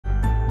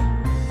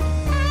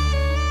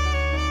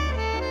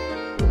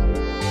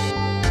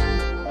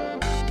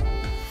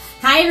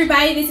Hi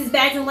everybody, this is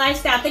Bags and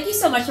Lifestyle. Thank you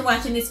so much for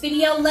watching this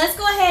video. Let's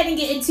go ahead and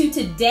get into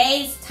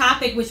today's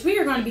topic, which we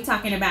are going to be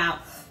talking about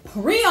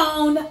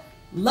pre-owned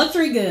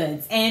luxury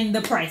goods and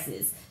the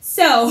prices.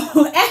 So,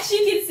 as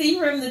you can see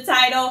from the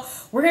title,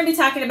 we're going to be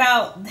talking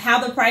about how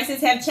the prices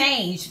have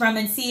changed from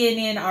a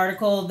CNN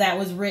article that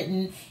was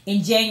written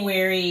in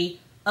January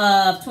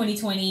of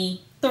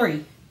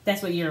 2023.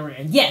 That's what year we're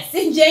in. Yes,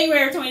 in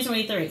January of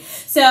 2023.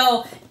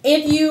 So,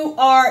 if you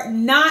are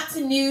not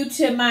new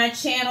to my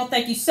channel,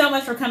 thank you so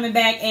much for coming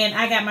back. And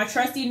I got my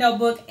trusty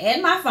notebook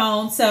and my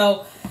phone.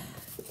 So,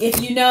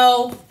 if you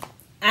know,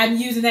 I'm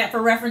using that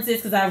for references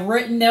because I've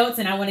written notes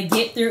and I want to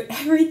get through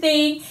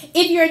everything.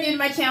 If you're new to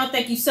my channel,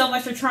 thank you so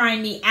much for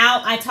trying me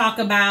out. I talk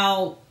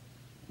about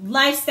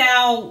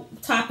lifestyle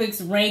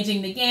topics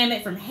ranging the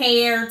gamut from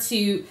hair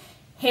to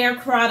hair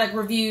product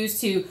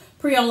reviews to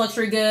pre-owned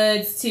luxury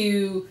goods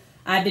to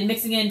I've been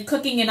mixing in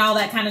cooking and all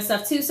that kind of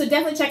stuff too. So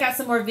definitely check out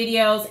some more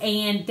videos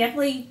and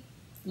definitely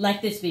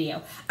like this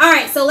video. All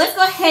right, so let's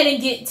go ahead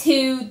and get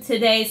to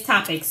today's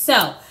topic.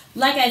 So,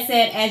 like I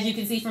said, as you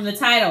can see from the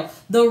title,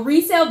 the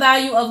resale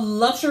value of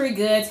luxury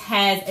goods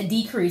has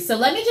decreased. So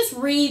let me just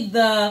read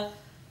the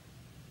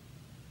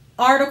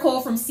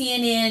article from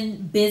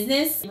CNN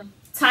Business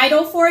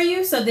title for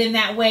you, so then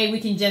that way we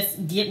can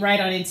just get right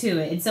on into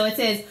it. And so it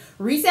says,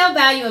 resale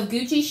value of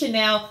Gucci,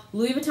 Chanel,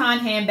 Louis Vuitton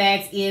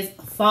handbags is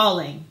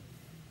falling.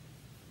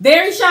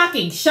 Very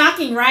shocking.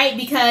 Shocking, right?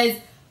 Because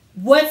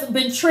what's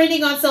been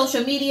trending on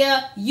social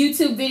media,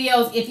 YouTube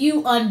videos, if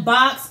you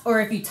unbox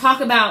or if you talk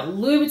about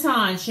Louis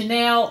Vuitton,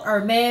 Chanel,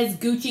 Hermes,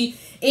 Gucci,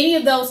 any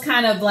of those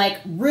kind of like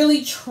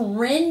really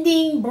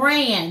trending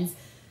brands,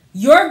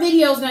 your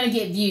video is going to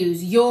get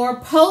views. Your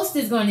post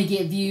is going to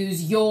get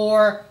views.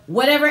 Your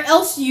whatever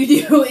else you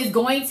do is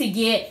going to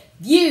get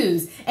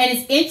views. And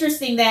it's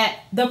interesting that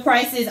the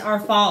prices are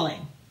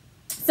falling.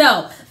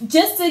 So,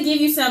 just to give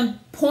you some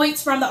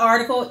points from the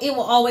article, it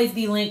will always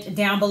be linked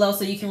down below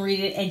so you can read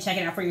it and check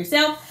it out for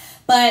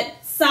yourself. But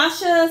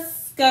Sasha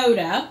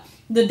Skoda,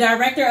 the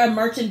director of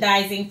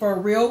merchandising for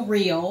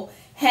Real,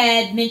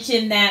 had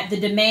mentioned that the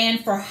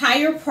demand for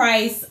higher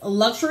price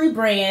luxury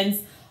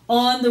brands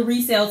on the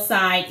resale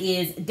side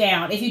is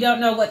down. If you don't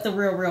know what the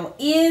Real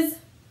is,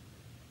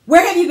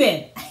 where have you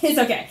been? It's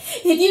okay.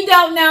 If you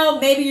don't know,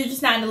 maybe you're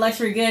just not into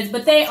luxury goods,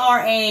 but they are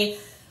a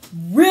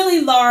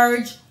really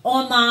large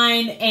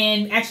online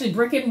and actually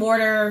brick and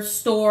mortar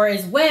store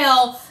as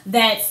well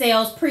that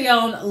sells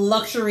pre-owned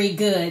luxury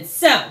goods.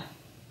 So,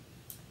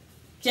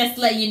 just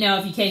to let you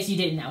know in case you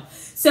didn't know.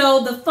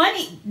 So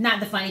not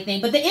the funny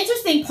thing, but the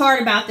interesting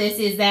part about this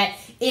is that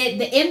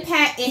it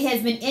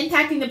has been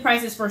impacting the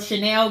prices for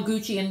Chanel,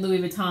 Gucci, and Louis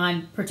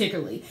Vuitton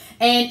particularly.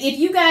 And if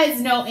you guys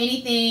know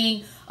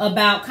anything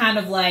about kind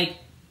of like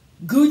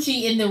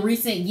Gucci in the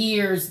recent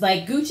years,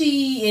 like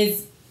Gucci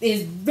is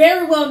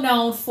very well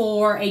known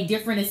for a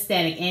different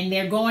aesthetic, and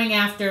they're going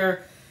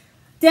after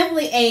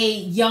definitely a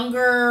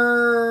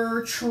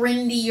younger,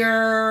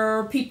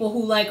 trendier people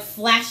who like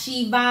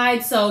flashy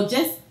vibes. So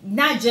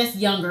not just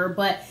younger,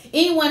 but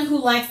anyone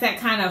who likes that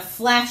kind of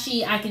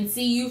flashy, I can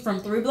see you from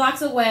 3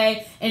 blocks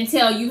away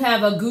until you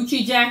have a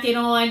Gucci jacket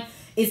on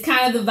is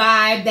kind of the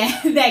vibe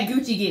that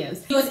Gucci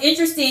gives. It was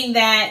interesting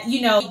that,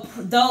 you know,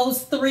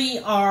 those three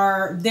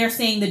they're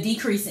seeing the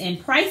decrease in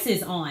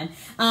prices on.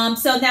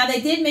 So now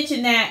they did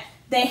mention that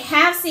they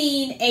have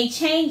seen a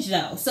change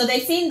though. So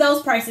they've seen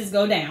those prices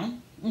go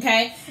down,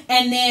 okay?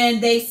 And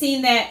then they've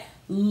seen that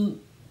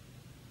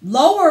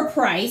lower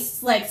price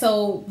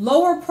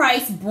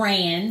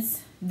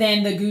brands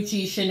than the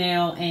Gucci,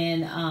 Chanel,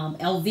 and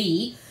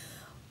LV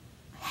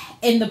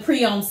in the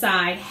pre-owned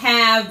side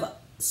have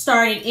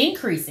started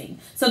increasing.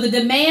 So the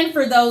demand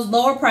for those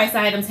lower price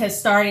items has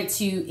started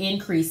to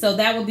increase. So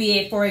that would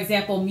be, for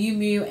example, Miu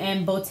Miu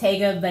and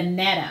Bottega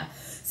Veneta.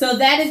 So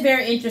that is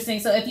very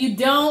interesting. So if you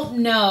don't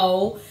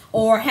know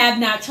or have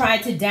not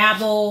tried to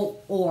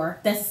dabble, or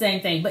that's the same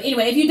thing. But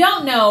anyway, if you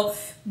don't know,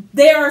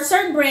 there are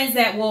certain brands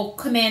that will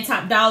command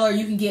top dollar.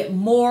 You can get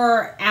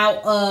more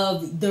out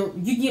of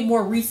you can get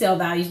more resale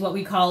values, what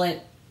we call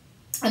it.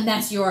 And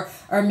that's your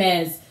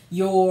Hermes,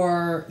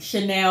 your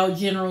Chanel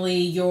generally,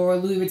 your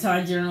Louis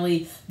Vuitton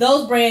generally.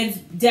 Those brands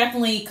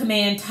definitely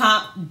command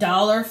top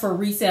dollar for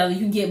resale. You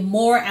can get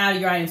more out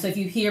of your items. So if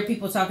you hear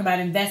people talk about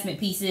investment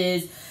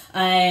pieces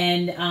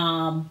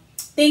and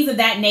things of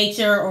that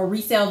nature or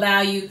resale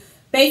value,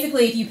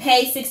 basically if you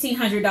pay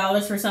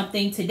 $1,600 for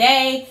something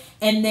today,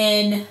 and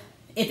then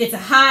if it's a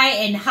high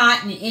and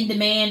hot and in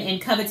demand and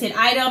coveted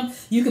item,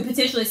 you could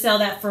potentially sell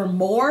that for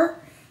more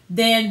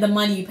than the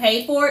money you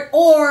paid for it,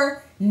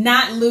 or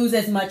not lose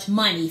as much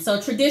money. So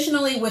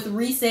traditionally with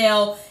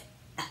resale,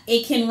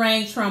 it can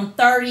range from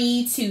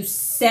 30 to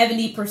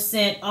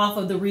 70% off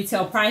of the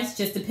retail price,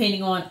 just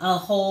depending on a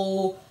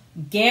whole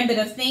gambit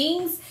of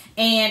things.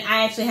 And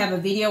I actually have a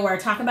video where I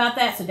talk about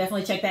that, so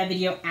definitely check that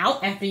video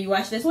out after you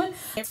watch this one.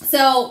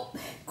 So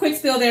quick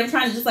spill there. I'm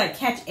trying to just like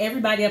catch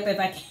everybody up if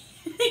I can.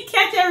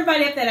 Catch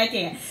everybody up that I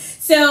can.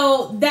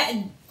 So that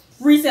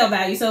resale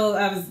value. So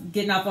I was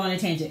getting off on a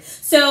tangent.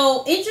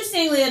 So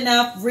interestingly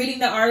enough, reading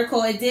the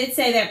article, it did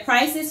say that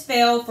prices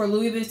fell for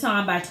Louis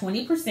Vuitton by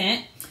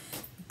 20%.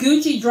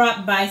 Gucci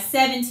dropped by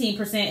 17%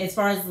 as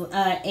far as,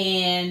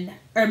 and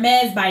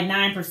Hermes by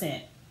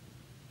 9%.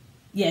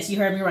 Yes, you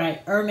heard me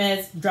right.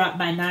 Hermes dropped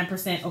by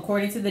 9%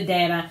 according to the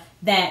data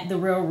that The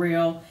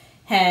RealReal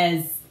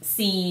has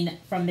seen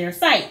from their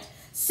site.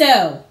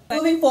 So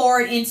moving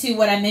forward into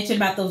what I mentioned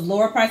about those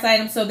lower price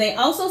items. So they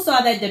also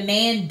saw that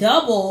demand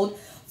doubled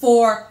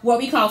for what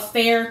we call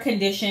fair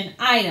condition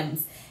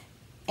items.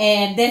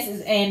 And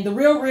The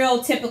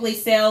RealReal typically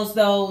sells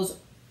those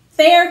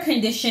fair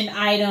condition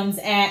items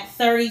at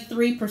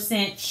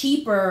 33%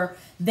 cheaper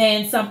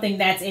than something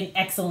that's in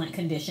excellent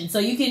condition. So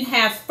you can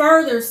have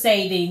further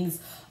savings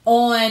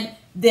on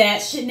that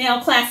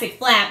Chanel Classic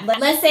flap.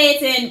 Let's say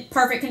it's in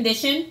perfect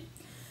condition.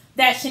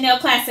 That Chanel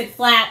Classic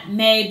flap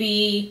may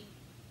be,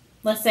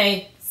 let's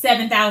say,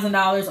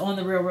 $7,000 on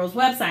The RealReal's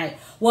website.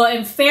 Well,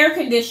 in fair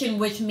condition,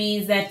 which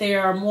means that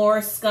there are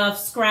more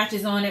scuffs,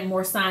 scratches on it,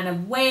 more sign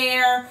of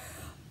wear,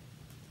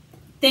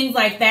 things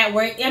like that,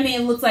 where, I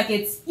mean, it looks like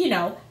it's, you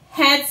know,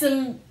 had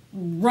some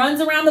runs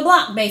around the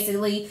block,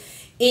 basically.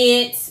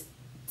 It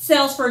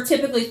sells for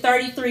typically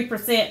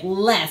 33%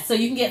 less. So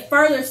you can get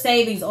further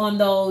savings on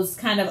those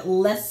kind of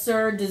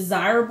lesser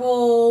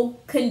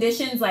desirable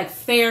conditions, like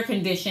fair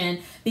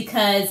condition,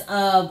 because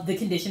of the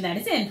condition that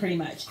it's in, pretty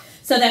much.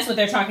 So that's what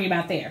they're talking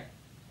about there.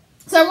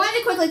 So I wanted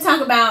to quickly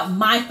talk about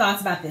my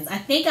thoughts about this. I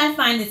think I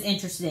find this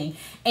interesting,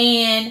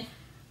 and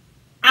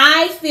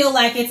I feel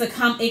like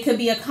it could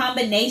be a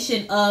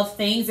combination of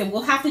things, and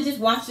we'll have to just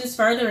watch this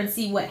further and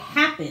see what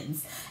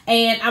happens.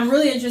 And I'm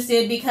really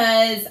interested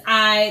because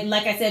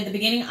like I said at the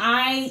beginning,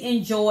 I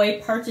enjoy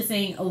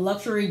purchasing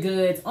luxury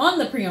goods on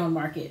the pre-owned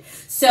market.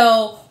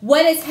 So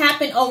what has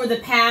happened over the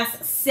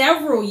past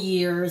several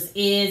years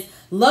is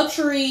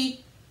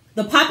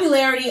the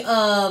popularity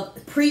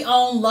of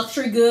pre-owned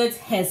luxury goods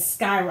has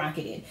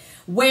skyrocketed.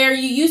 Where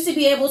you used to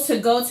be able to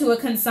go to a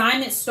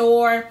consignment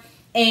store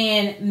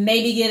and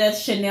maybe get a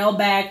Chanel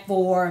bag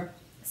for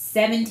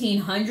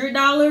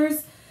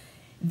 $1,700,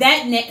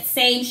 that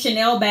same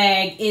Chanel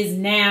bag is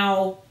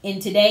now, in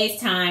today's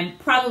time,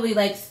 probably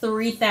like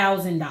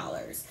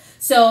 $3,000.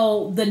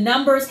 So the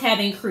numbers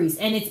have increased,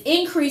 and it's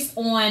increased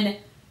on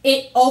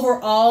it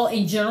overall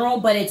in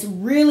general, but it's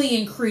really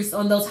increased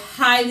on those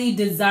highly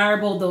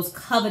desirable, those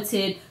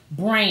coveted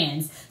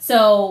brands.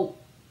 So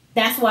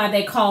that's why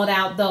they called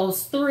out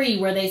those three,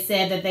 where they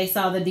said that they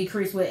saw the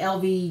decrease with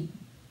LV,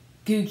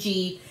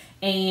 Gucci,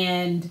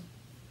 and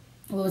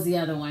what was the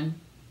other one?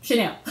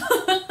 Chanel.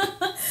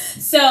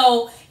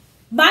 So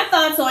my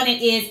thoughts on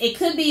it is it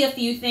could be a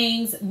few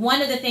things.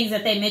 One of the things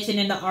that they mentioned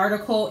in the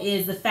article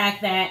is the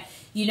fact that,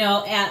 you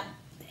know,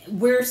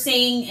 we're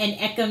seeing an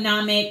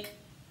economic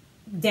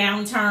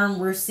downturn.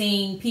 We're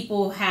seeing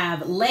people have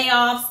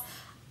layoffs,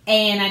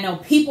 and I know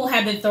people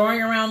have been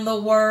throwing around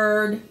the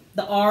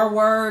R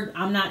word.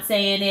 I'm not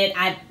saying it.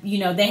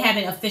 They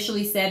haven't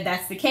officially said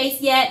that's the case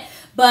yet,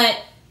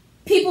 but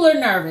people are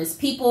nervous.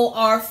 People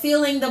are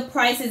feeling the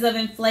prices of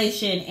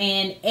inflation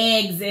and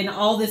eggs and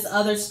all this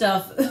other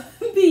stuff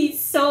be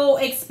so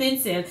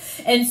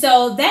expensive. And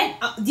so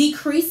that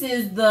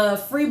decreases the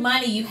free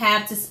money you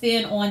have to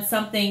spend on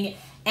something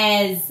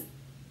as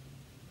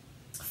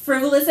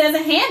frivolous as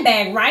a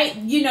handbag, right?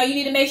 You know, you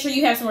need to make sure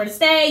you have somewhere to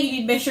stay. You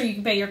need to make sure you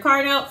can pay your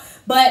car note.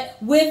 But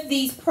with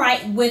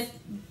with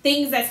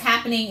things that's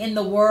happening in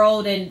the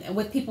world and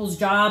with people's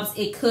jobs,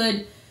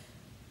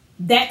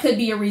 that could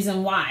be a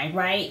reason why,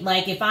 right?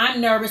 Like if I'm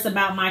nervous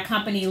about my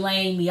company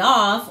laying me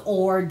off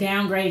or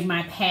downgrading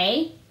my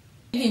pay,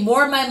 giving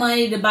more of my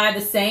money to buy the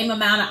same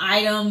amount of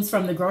items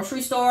from the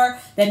grocery store,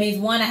 that means,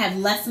 one, I have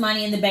less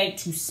money in the bank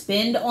to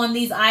spend on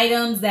these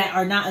items that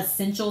are not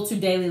essential to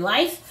daily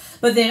life.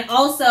 But then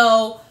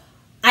also,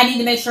 I need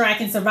to make sure I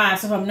can survive.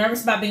 So if I'm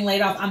nervous about being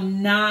laid off,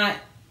 I'm not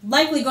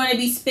likely going to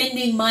be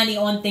spending money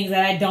on things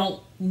that I don't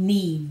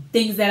need,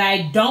 things that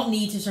I don't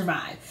need to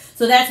survive.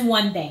 So that's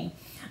one thing.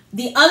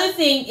 The other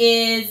thing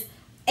is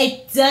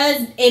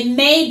it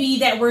may be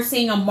that we're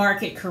seeing a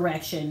market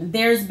correction.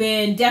 There's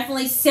been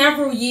definitely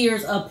several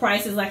years of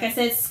prices, like I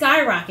said,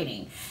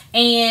 skyrocketing.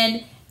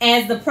 And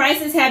as the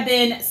prices have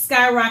been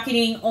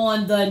skyrocketing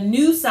on the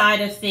new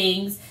side of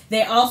things,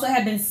 they also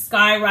have been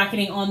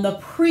skyrocketing on the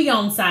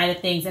pre-owned side of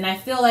things. And I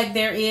feel like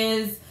there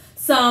is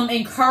some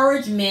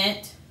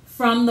encouragement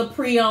from the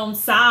pre-owned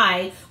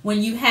side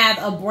when you have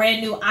a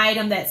brand new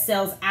item that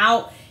sells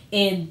out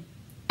in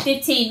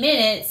 15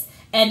 minutes.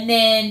 And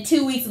then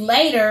 2 weeks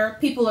later,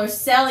 people are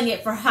selling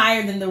it for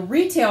higher than the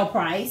retail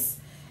price.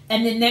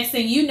 And then next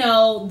thing you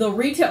know, the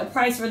retail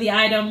price for the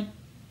item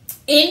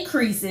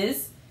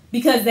increases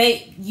because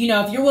if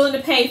you're willing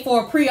to pay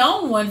for a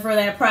pre-owned one for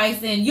that price,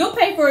 then you'll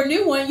pay for a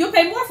new one. You'll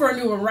pay more for a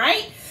new one,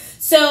 right?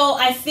 So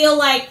I feel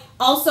like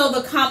also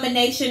the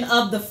combination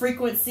of the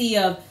frequency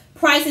of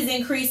prices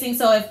increasing.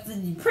 So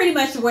if pretty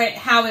much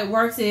how it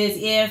works is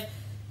if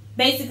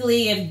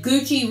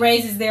Gucci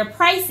raises their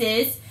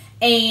prices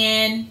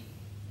and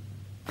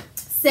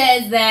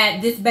says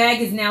that this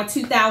bag is now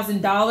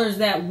 $2,000.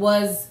 That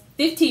was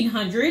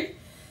 $1,500.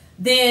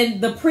 Then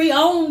the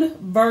pre-owned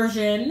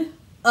version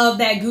of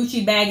that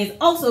Gucci bag is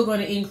also going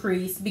to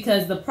increase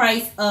because the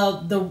price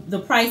of the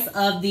price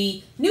of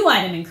the new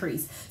item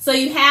increased. So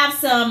you have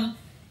some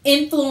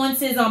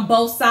influences on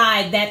both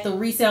sides that the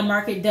resale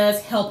market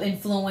does help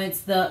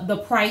influence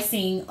the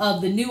pricing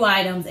of the new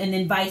items, and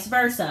then vice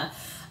versa.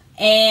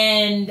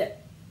 And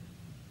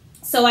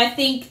so I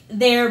think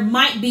there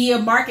might be a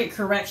market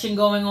correction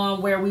going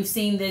on where we've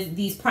seen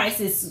these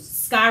prices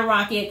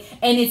skyrocket,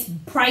 and it's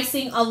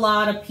pricing a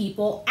lot of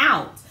people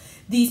out.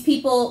 These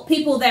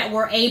people that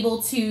were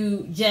able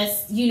to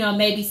just, you know,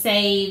 maybe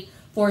save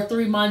for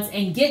 3 months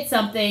and get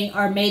something,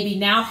 are maybe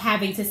now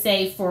having to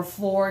save for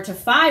 4 to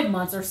 5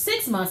 months or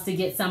 6 months to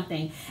get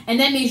something. And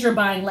that means you're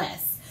buying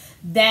less.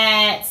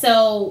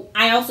 So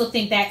I also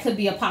think that could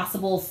be a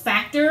possible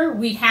factor.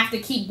 We'd have to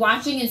keep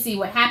watching and see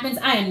what happens.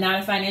 I am not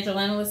a financial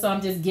analyst, so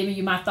I'm just giving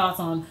you my thoughts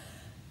on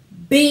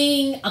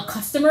being a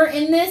customer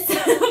in this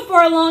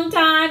for a long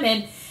time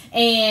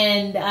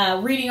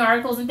and reading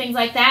articles and things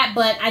like that.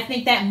 But I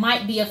think that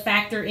might be a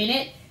factor in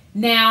it.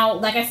 Now,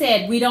 like I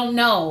said, we don't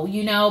know,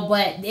 you know,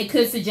 but it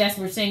could suggest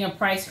we're seeing a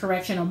price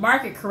correction or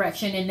market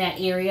correction in that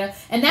area.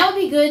 And that would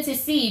be good to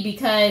see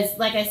because,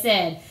 like I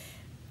said,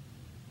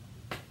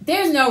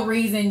 there's no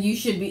reason you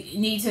should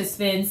need to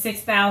spend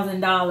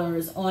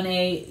 $6,000 on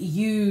a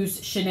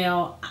used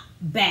Chanel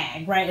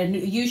bag, right? A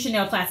used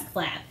Chanel classic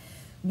flap.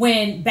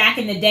 When back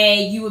in the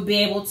day, you would be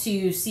able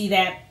to see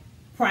that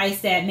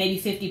priced at maybe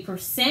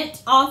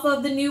 50% off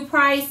of the new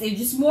price. It's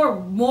just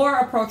more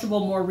approachable,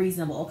 more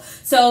reasonable.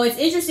 So it's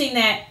interesting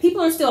that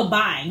people are still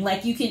buying.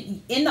 Like, you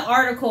can, in the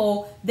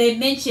article, they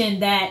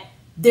mentioned that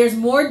there's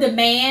more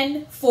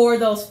demand for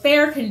those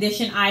fair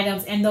condition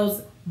items and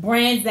those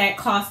brands that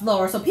cost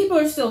lower. So people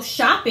are still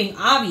shopping,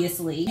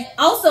 obviously.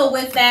 Also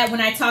with that,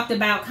 when I talked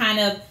about kind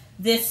of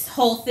this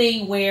whole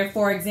thing where,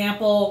 for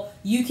example,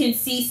 you can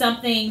see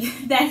something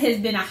that has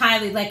been a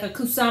highly, like a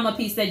Kusama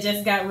piece that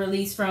just got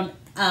released from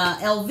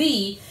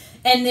LV,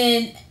 and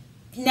then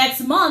next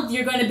month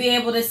you're going to be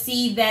able to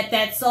see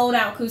that sold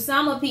out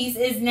Kusama piece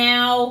is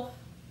now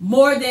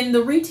more than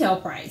the retail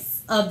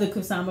price of the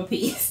Kusama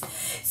piece.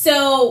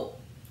 So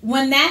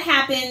when that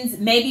happens,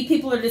 maybe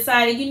people are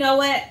deciding, you know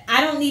what,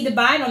 I don't need to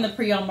buy it on the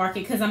pre-owned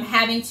market because I'm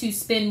having to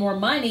spend more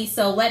money,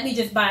 so let me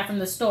just buy it from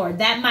the store.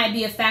 That might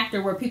be a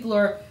factor where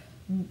people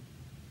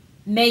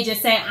may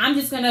just say, I'm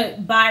just going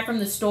to buy it from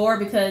the store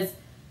because,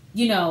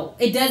 you know,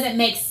 it doesn't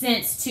make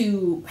sense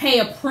to pay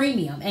a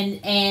premium,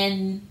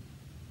 and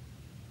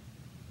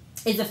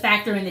is a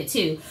factor in it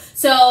too.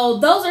 So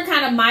those are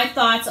kind of my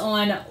thoughts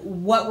on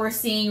what we're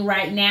seeing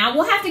right now.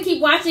 We'll have to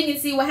keep watching and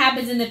see what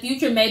happens in the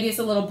future. Maybe it's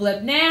a little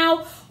blip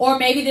now, or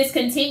maybe this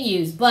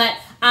continues. But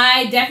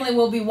I definitely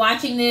will be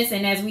watching this,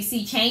 and as we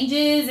see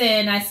changes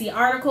and I see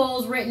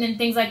articles written and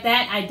things like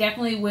that, I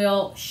definitely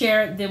will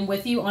share them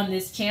with you on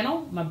this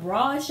channel. My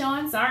bra is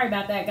showing. Sorry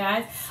about that,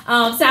 guys.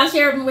 So I'll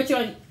share them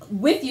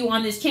with you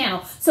on this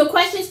channel. So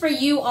questions for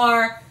you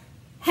are,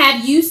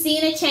 have you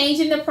seen a change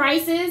in the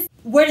prices?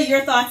 What are your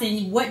thoughts,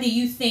 and what do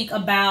you think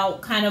about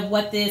kind of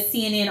what this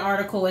CNN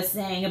article is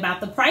saying about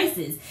the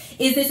prices?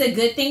 Is this a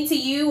good thing to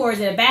you, or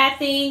is it a bad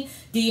thing?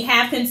 Do you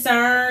have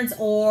concerns,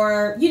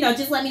 or, you know,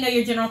 just let me know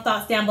your general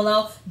thoughts down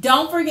below.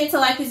 Don't forget to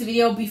like this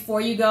video before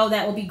you go.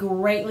 That will be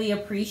greatly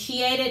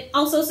appreciated.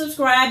 Also,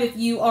 subscribe if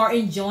you are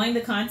enjoying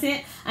the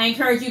content. I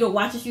encourage you to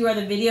watch a few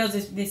other videos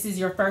if this is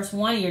your first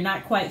one and you're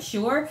not quite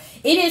sure.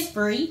 It is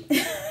free.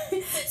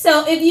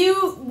 So if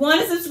you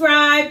want to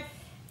subscribe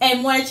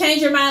and want to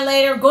change your mind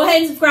later, go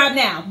ahead and subscribe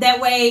now.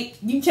 That way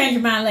you can change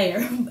your mind later.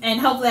 And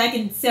hopefully I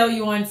can sell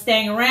you on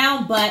staying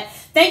around. But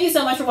thank you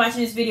so much for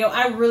watching this video.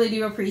 I really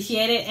do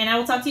appreciate it. And I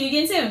will talk to you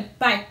again soon.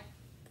 Bye.